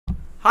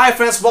Hi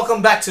friends,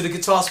 welcome back to the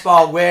Guitar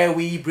Spa, where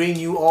we bring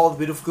you all the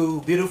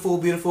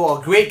beautiful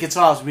or great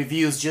guitars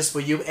reviews just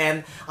for you.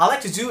 And I like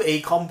to do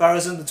a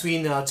comparison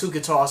between two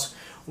guitars.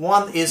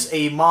 One is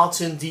a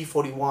Martin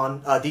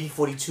D41,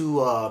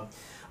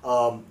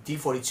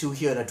 D42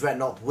 here in a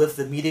Dreadnought with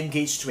the medium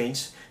gauge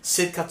strings,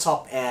 Sitka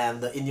top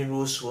and the Indian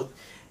Rosewood.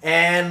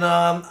 And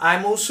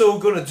I'm also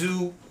gonna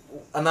do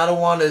another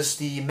one is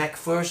the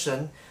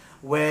Mcpherson,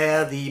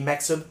 where the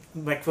Mcpherson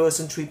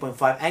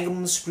 3.5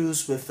 Angelman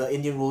spruce with the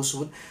Indian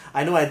Rosewood.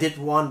 I know I did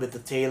one with the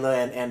Taylor,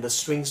 and the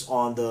strings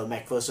on the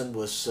Mcpherson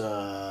was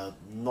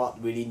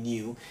not really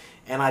new,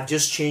 and I've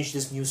just changed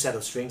this new set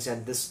of strings,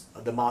 and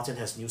the Martin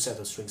has new set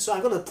of strings. So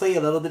I'm going to play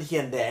a little bit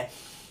here and there,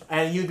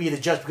 and you be the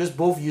judge, because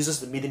both uses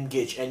the medium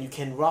gauge, and you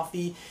can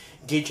roughly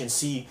gauge and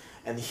see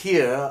and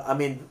hear, I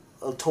mean,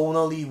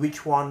 tonally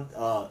which one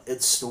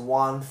it's the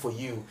one for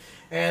you.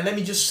 And let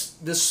me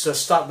just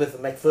start with the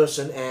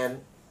Mcpherson,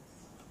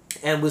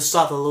 and we'll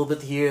start a little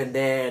bit here and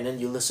there, and then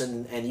you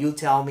listen and you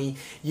tell me,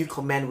 you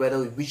comment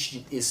whether which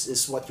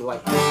is what you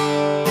like.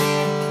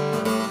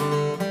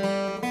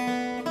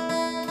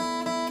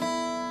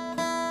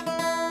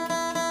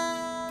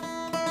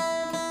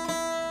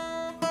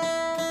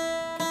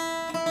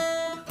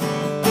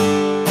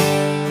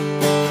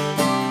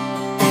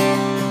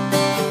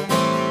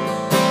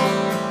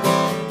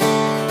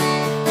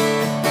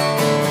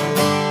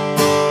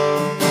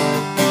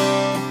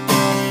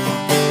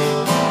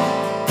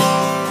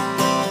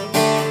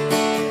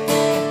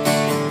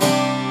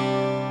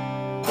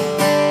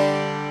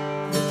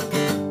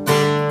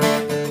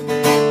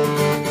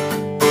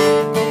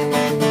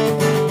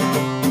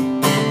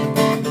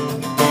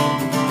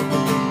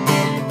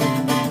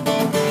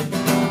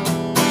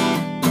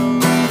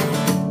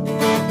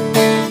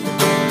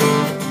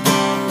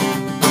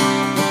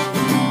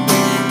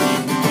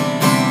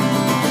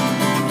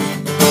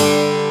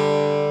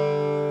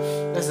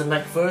 The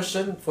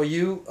Mcpherson for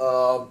you,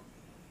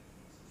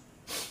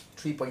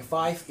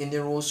 3.5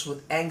 Indian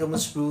Rosewood Angelman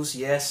spruce.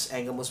 Yes,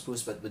 Angelman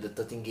spruce, but with the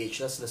 13 gauge.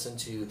 Let's listen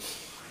to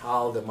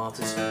how the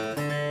Martins.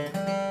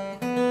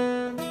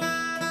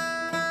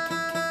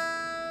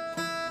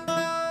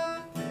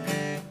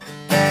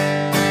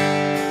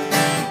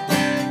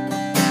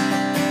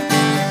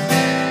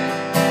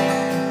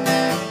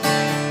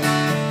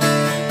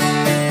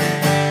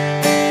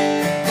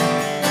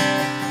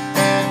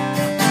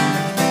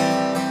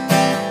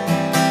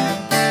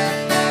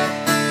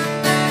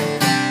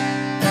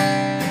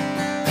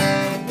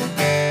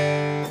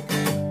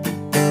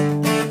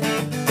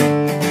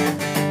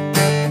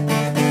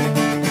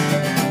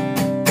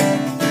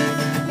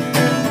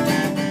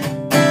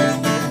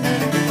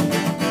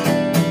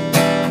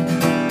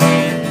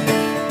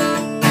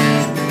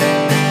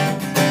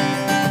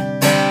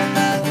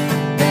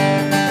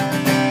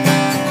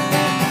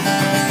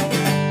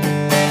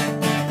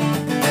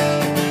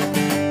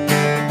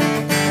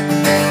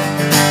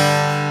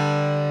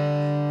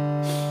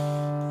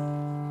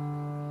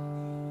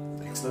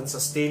 Excellent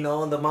sustain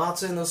on the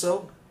Martin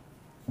also.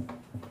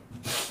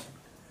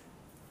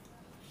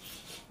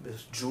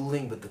 Just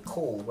drooling with the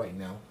cold right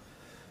now.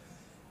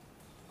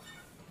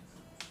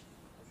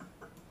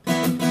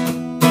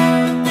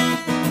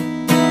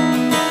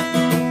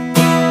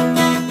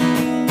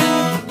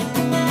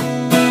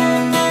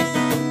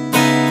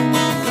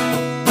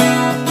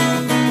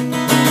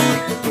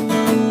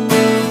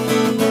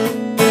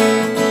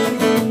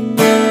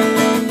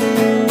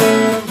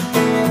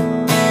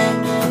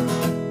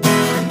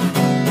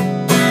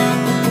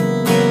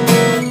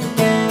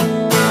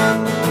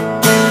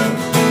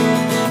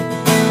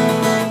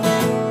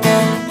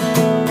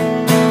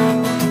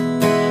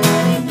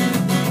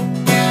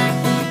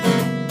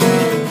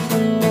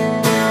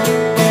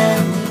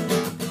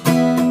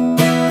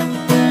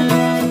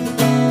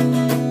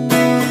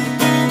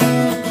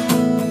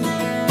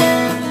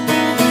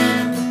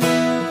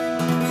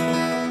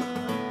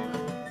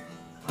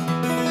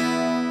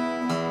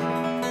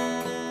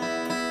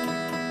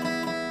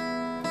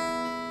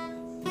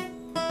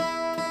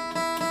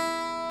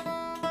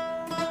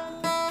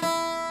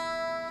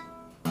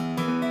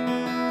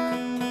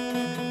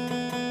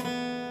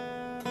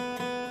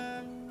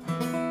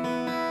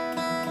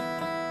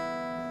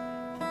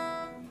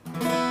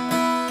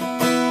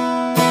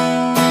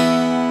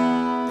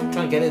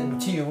 Get it in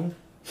tune.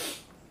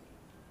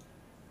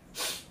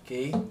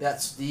 Okay,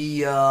 that's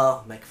the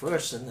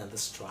Mcpherson, and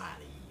let's try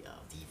the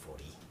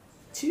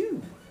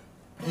D42.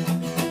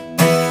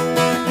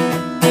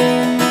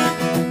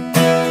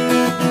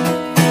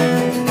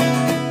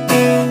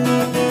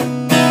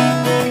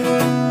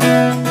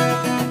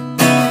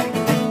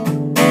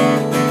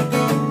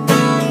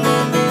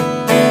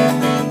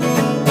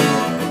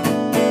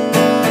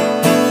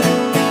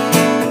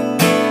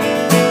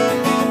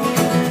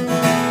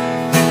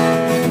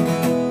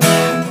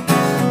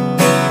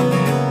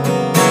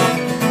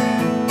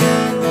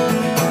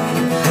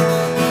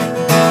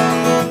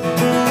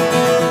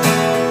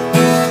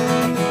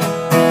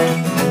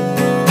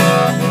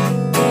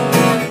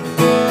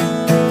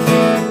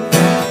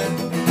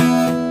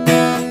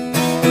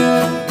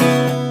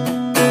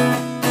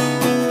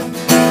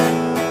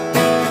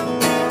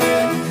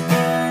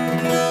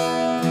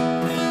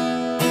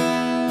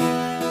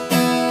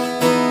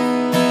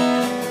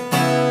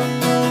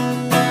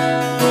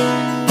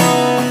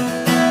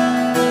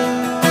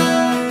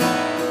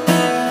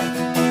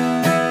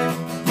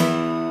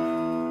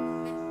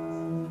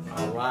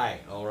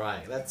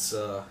 let's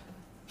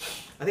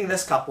I think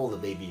let's couple the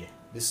baby.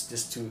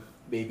 This two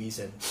babies,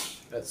 and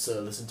let's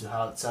listen to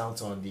how it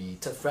sounds on the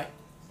third fret.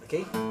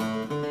 Okay.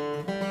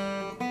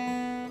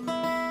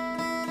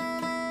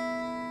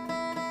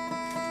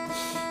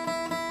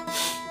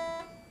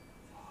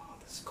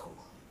 That's cool.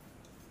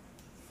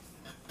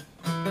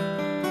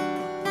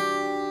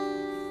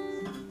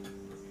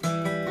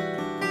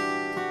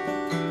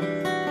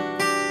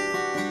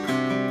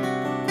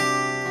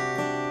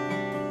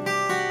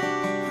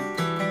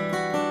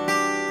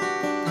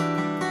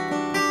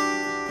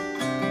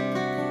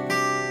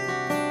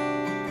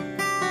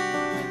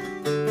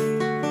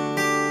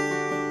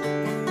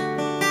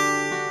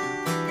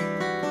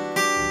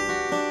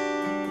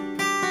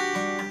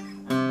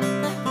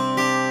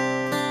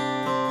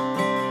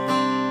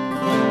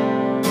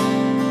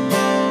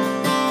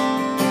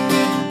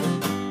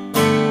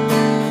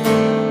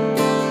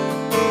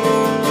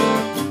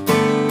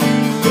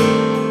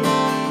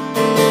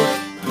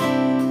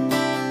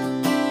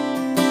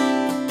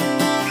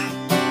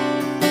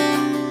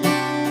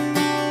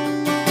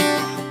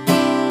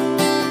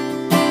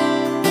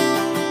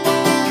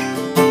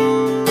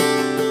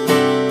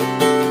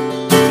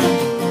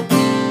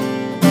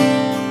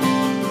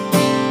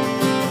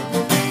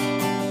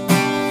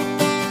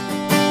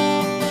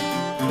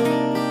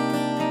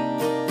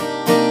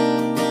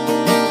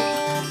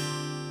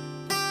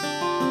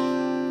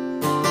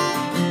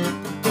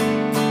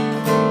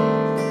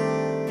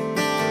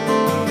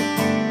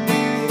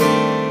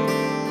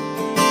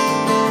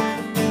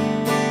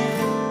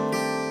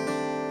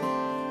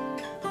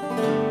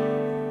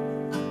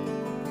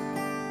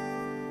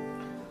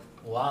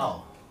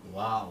 Wow,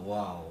 wow,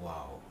 wow,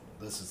 wow.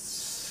 This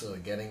is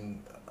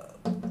getting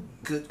a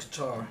good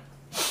guitar.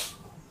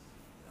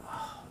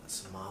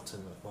 That's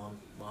Martin.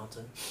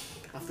 Martin.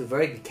 I have to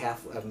be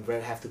careful.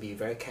 Have to be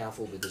very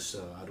careful because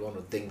I don't want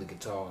to ding the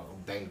guitar or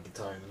bang the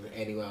guitar in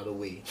any other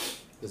way,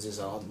 because these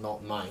are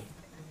not mine.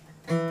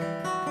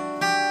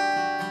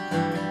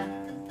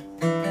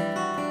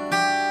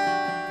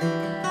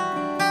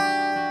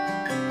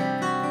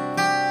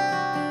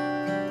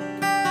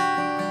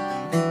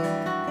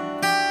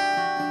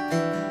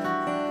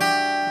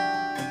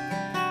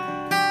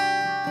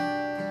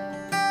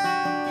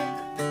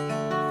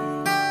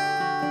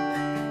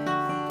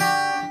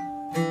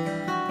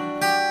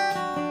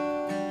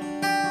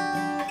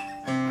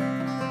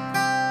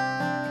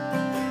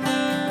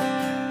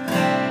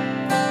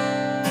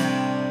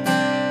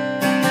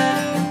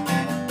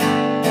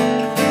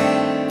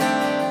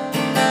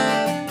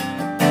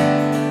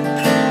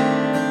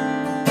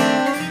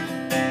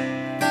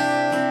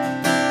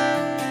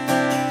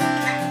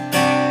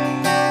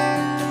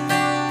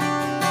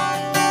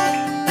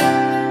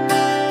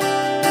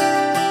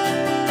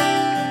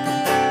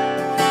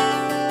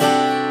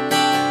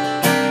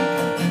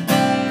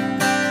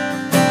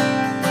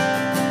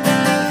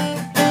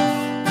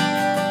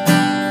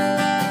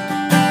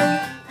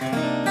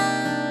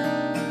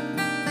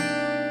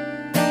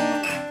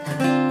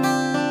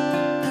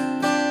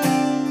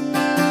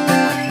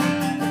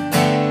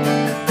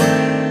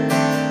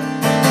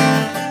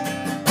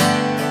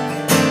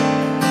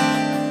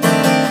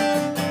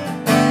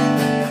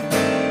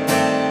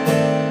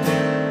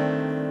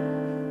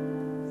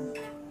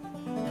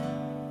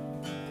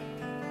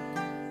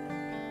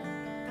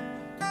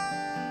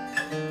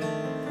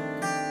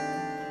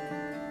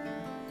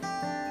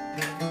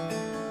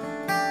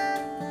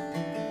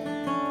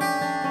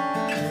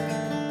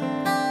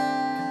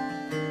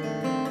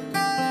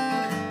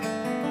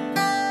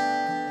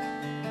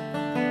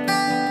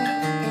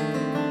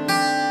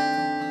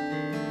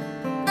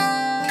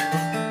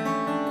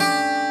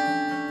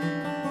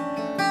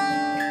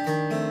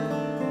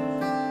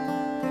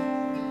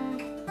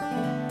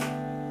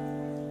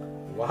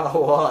 Wow,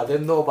 wow, I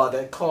didn't know about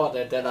that chord,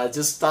 and then I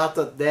just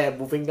started there,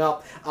 moving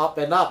up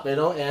and up, you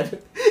know, and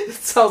it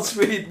sounds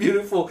really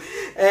beautiful.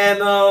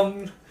 And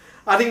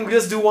I think we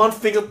just do one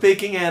finger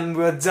picking and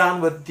we're done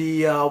with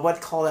the,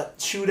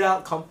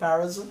 shootout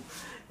comparison.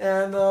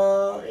 And, you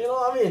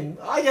know, I mean,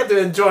 I get to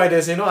enjoy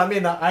this, you know, I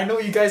mean, I know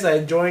you guys are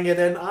enjoying it,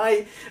 and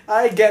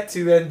I get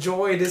to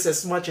enjoy this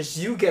as much as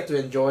you get to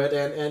enjoy it,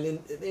 and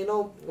you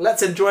know,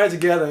 let's enjoy it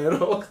together, you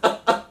know.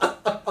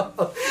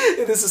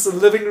 This is a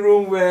living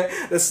room where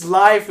there's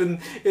life, and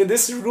in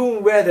this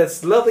room where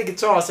there's lovely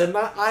guitars, and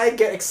I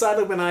get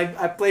excited when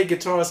I play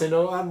guitars, you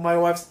know. My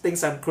wife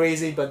thinks I'm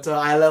crazy, but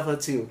I love her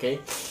too, okay?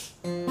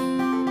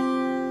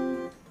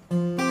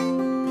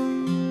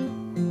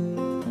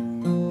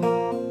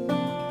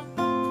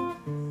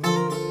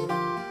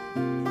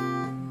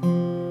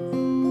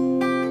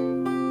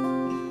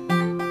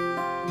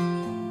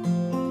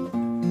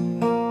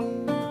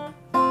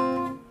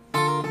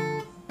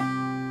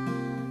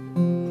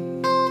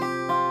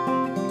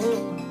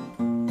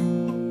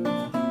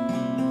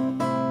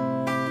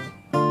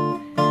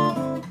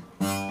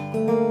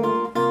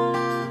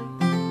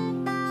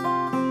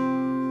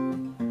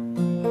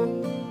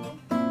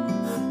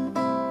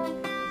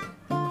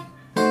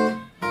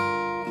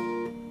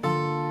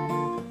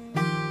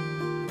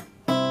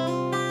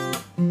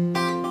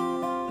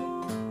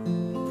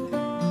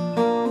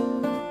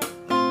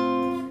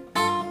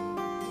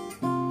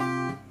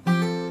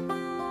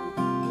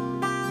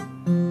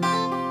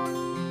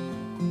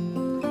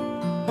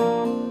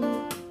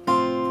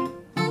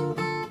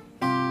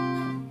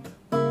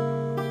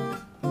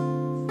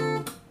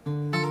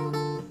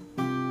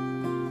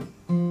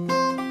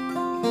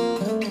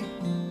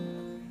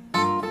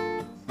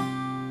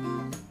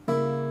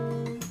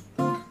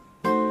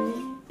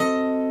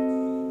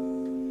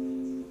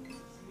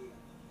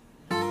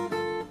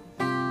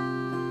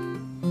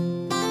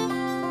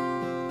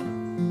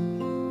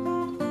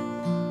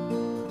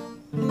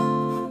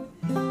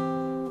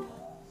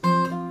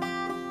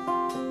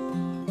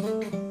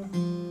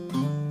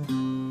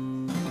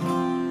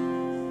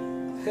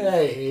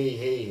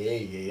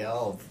 Hey.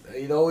 Oh,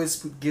 it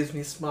always gives me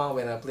a smile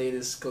when I play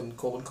this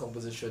common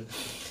composition.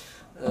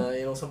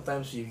 You know,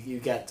 sometimes you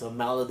get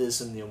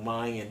melodies in your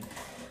mind and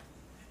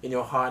in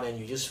your heart, and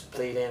you just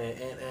play them,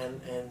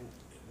 and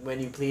when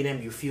you play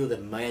them, you feel the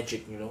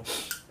magic, you know.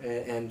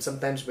 And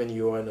sometimes when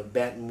you are in a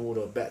bad mood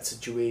or bad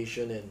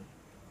situation,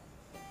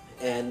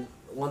 and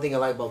one thing I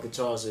like about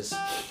guitars is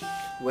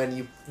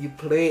when you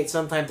play it,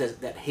 sometimes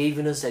that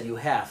heaviness that you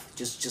have,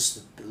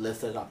 just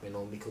lift it up, you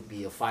know. It could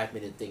be a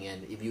 5-minute thing,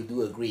 and if you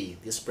do agree,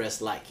 just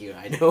press like here,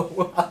 I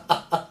know.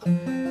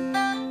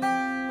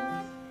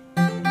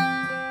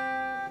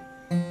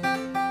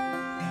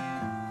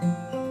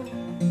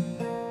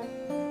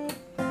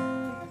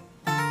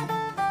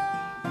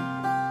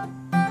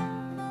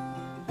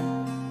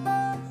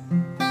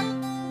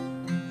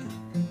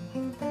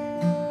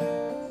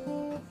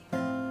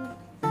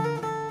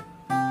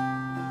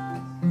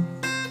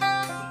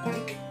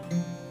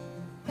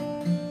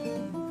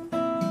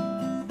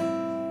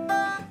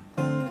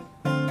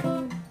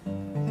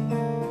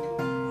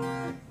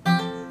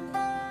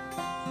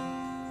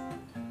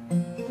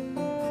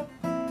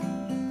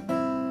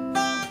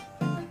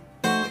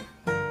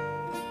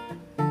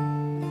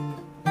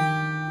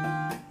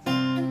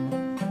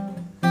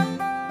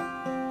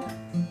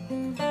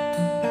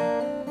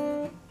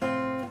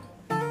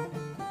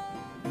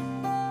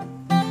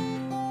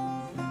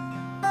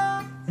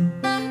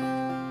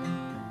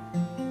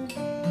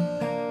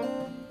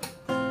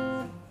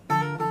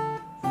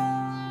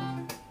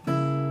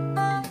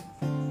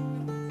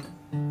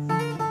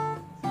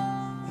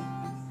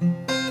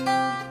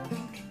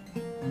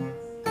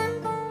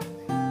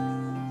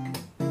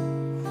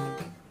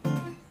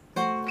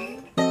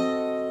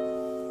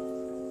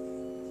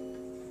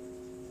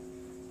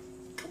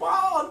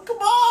 Come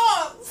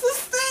on,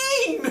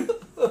 sustain!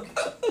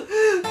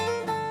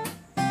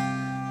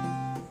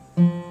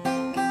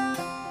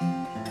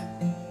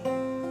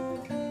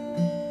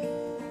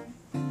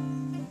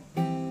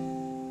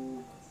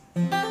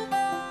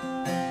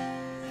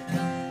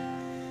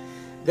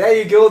 There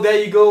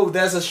you go.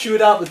 There's a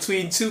shootout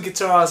between two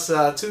guitars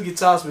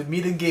with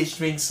medium gauge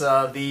strings.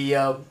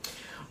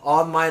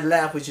 On my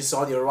left, which is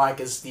on your right,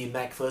 is the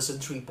Mcpherson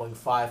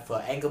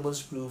 3.5 Engelmann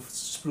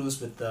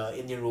spruce with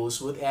Indian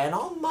rosewood, and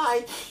on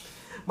my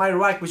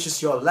right, which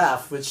is your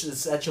left, which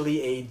is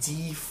actually a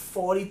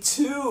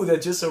D42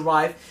 that just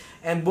arrived,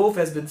 and both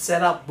has been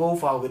set up.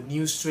 Both are with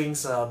new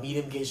strings,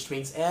 medium gauge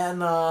strings,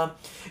 and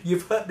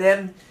you've heard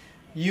them.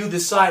 You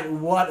decide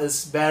what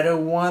is better.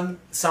 One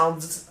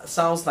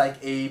sounds like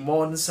a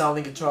modern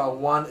sounding guitar.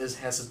 One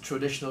has a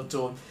traditional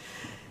tone.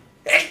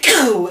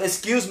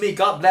 Excuse me,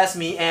 God bless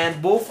me.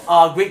 And both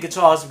are great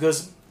guitars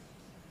because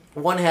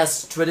one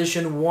has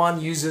tradition,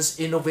 one uses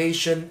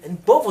innovation,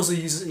 and both also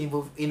uses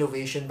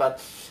innovation.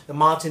 But the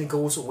Martin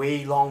goes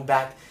way long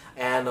back,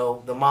 and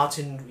the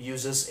Martin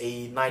uses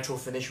a nitro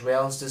finish,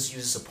 rails. This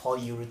uses a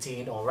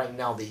polyurethane, or right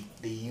now they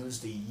use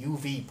the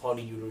UV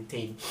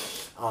polyurethane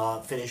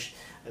finish.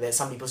 That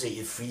some people say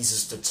it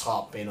freezes the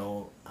top, you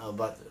know,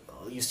 but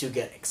you still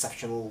get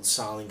exceptional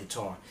sounding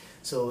guitar.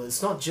 So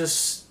it's not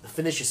just the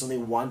finish is only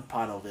one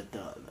part of it,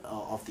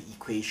 of the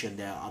equation.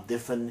 There are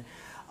different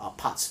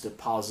parts of the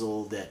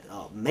puzzle that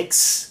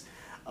makes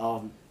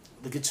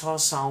the guitar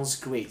sounds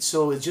great.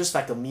 So it's just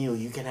like a meal.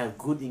 You can have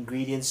good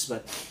ingredients,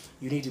 but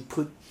you need to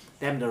put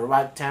them in the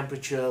right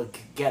temperature,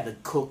 get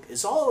it cooked.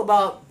 It's all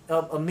about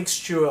a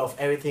mixture of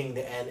everything,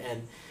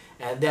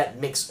 and that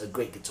makes a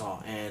great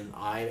guitar. And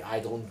I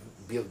don't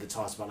build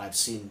guitars, but I've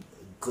seen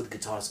good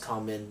guitars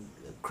come in,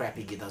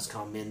 crappy guitars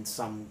come in,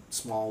 some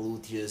small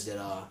luthiers that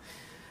are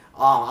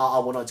I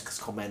will not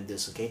comment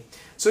this, okay?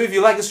 So if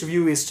you like this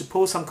review, is to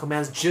post some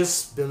comments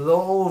just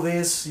below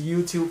this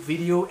YouTube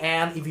video,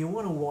 and if you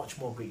want to watch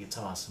more great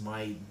guitars,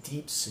 my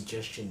deep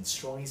suggestion,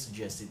 strongly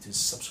suggested to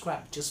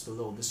subscribe just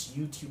below this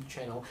YouTube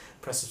channel.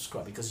 Press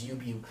subscribe because you'll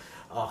be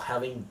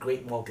having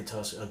great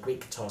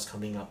guitars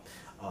coming up.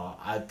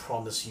 I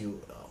promise you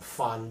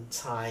fun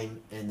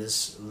time in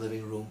this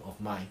living room of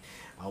mine,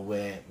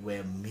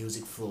 where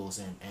music flows,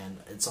 and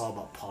it's all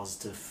about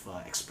positive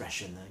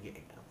expression,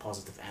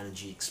 positive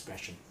energy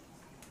expression.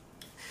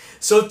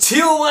 So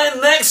till my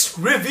next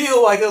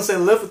review, I can say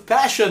live with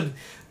passion,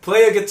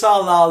 play a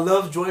guitar loud,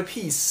 love, joy,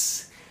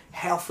 peace.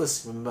 Health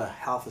is, remember,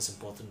 health is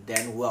important,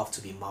 then wealth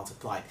to be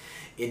multiplied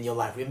in your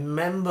life.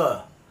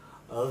 Remember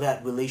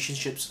that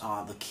relationships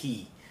are the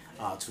key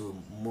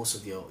to most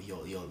of your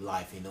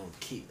life, you know.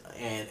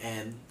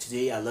 And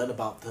today I learned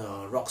about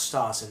rock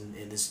stars, and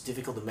it's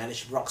difficult to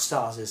manage rock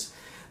stars. Is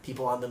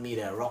people under me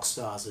that are rock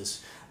stars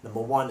is, number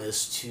one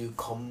is to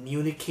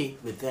communicate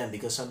with them,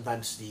 because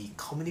sometimes the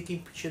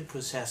communication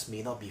process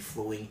may not be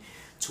flowing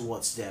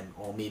towards them,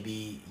 or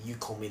maybe you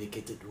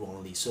communicated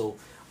wrongly. So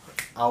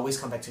I always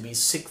come back to me,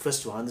 seek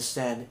first to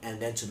understand,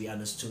 and then to be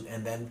understood,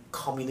 and then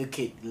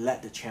communicate,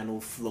 let the channel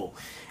flow.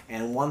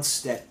 And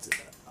once that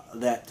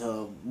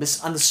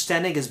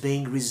misunderstanding is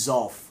being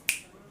resolved,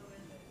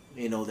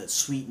 you know, that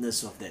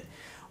sweetness of that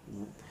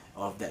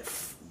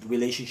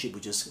relationship will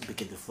just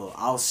begin to flow.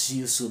 I'll see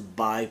you soon.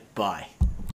 Bye bye.